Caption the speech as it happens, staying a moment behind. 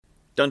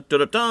Dun dun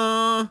dun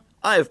dun!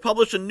 I have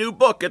published a new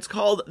book. It's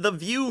called The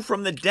View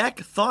from the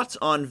Deck, Thoughts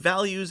on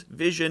Values,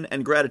 Vision,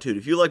 and Gratitude.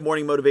 If you like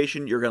morning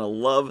motivation, you're going to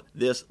love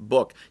this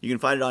book. You can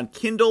find it on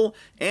Kindle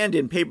and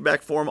in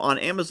paperback form on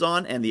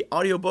Amazon, and the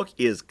audiobook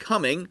is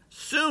coming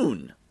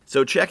soon.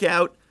 So check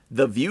out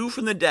The View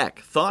from the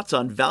Deck, Thoughts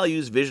on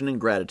Values, Vision, and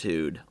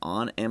Gratitude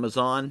on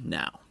Amazon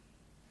now.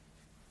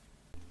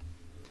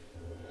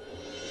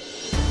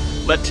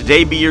 Let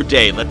today be your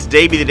day. Let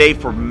today be the day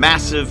for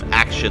massive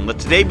action. Let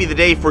today be the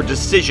day for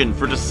decision,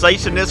 for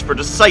decisiveness, for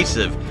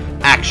decisive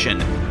action.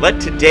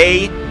 Let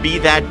today be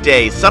that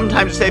day.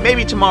 Sometimes you say,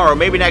 maybe tomorrow,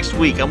 maybe next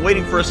week. I'm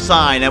waiting for a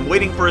sign. I'm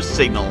waiting for a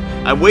signal.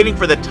 I'm waiting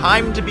for the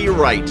time to be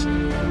right.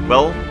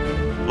 Well,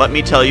 let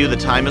me tell you, the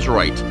time is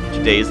right.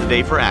 Today is the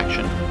day for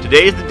action.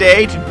 Today is the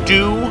day to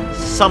do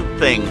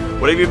something.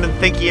 Whatever you've been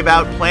thinking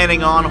about,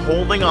 planning on,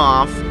 holding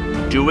off,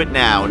 do it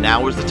now.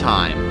 Now is the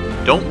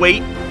time. Don't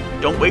wait.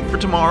 Don't wait for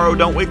tomorrow.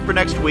 Don't wait for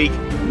next week.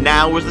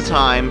 Now is the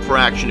time for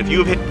action. If you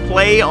have hit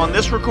play on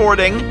this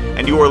recording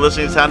and you are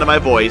listening to the sound of my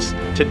voice,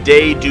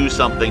 today do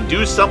something.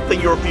 Do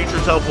something your future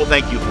self will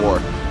thank you for.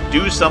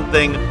 Do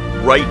something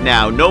right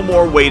now. No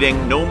more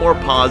waiting. No more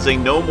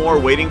pausing. No more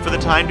waiting for the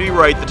time to be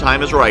right. The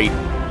time is right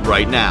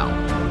now.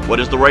 What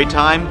is the right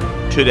time?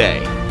 Today.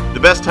 The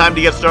best time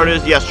to get started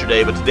is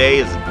yesterday, but today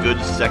is a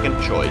good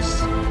second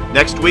choice.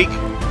 Next week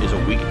is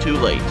a week too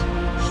late.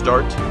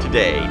 Start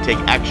today. Take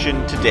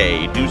action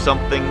today. Do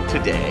something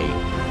today.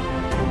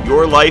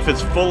 Your life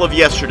is full of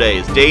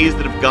yesterdays, days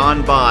that have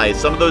gone by.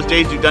 Some of those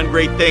days you've done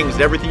great things,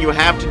 and everything you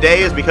have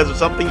today is because of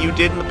something you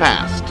did in the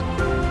past.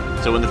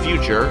 So in the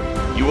future,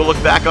 you will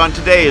look back on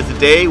today as the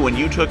day when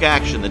you took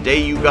action, the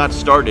day you got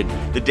started,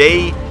 the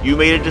day you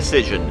made a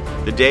decision,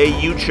 the day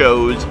you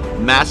chose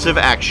massive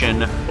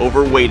action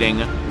over waiting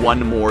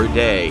one more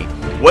day.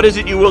 What is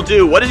it you will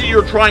do? What is it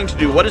you're trying to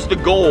do? What is the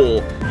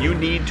goal you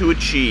need to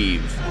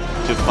achieve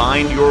to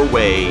find your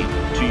way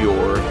to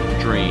your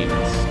dreams?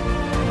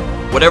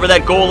 Whatever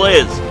that goal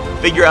is,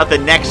 figure out the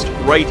next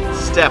right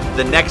step,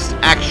 the next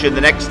action,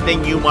 the next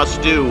thing you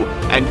must do,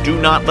 and do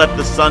not let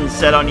the sun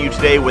set on you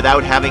today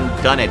without having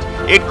done it.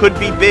 It could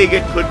be big,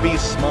 it could be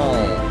small.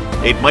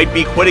 It might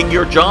be quitting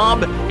your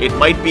job, it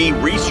might be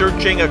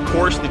researching a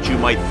course that you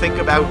might think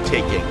about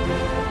taking.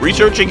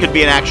 Researching could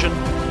be an action,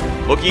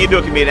 looking into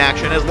it can be an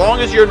action, as long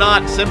as you're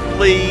not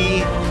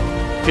simply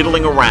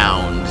fiddling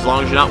around, as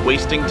long as you're not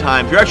wasting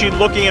time. If you're actually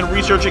looking and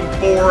researching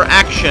for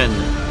action,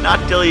 not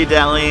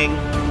dilly-dallying,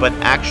 but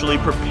actually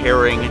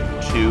preparing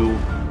to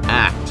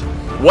act.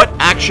 What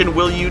action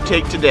will you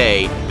take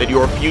today that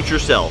your future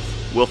self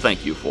will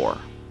thank you for?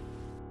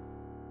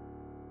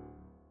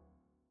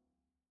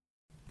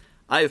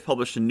 I have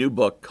published a new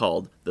book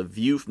called The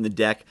View from the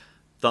Deck,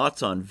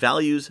 Thoughts on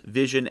Values,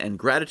 Vision, and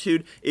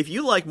Gratitude. If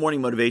you like morning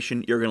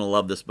motivation, you're going to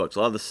love this book. It's a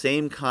lot of the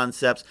same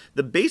concepts.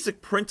 The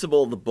basic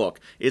principle of the book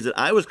is that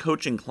I was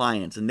coaching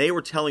clients, and they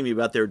were telling me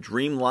about their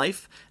dream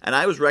life, and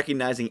I was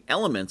recognizing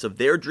elements of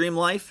their dream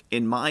life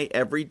in my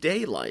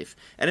everyday life.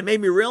 And it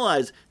made me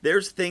realize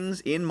there's things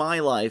in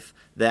my life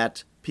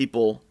that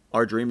people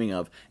are dreaming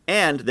of.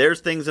 And there's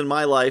things in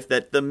my life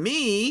that the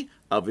me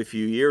of a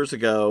few years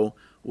ago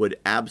would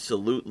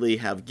absolutely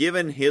have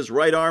given his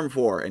right arm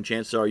for, and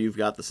chances are you've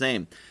got the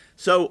same.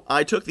 So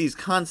I took these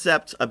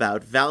concepts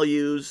about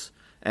values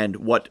and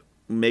what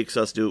makes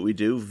us do what we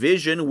do,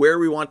 vision, where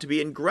we want to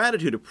be, and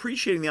gratitude,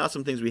 appreciating the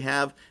awesome things we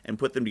have, and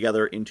put them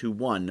together into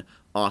one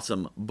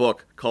awesome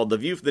book called The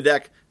View from the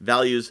Deck,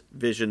 Values,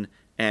 Vision,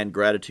 and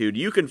Gratitude.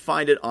 You can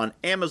find it on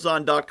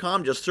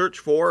Amazon.com. Just search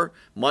for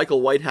Michael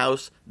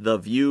Whitehouse, The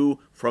View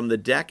from the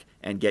Deck,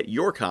 and get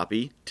your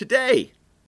copy today.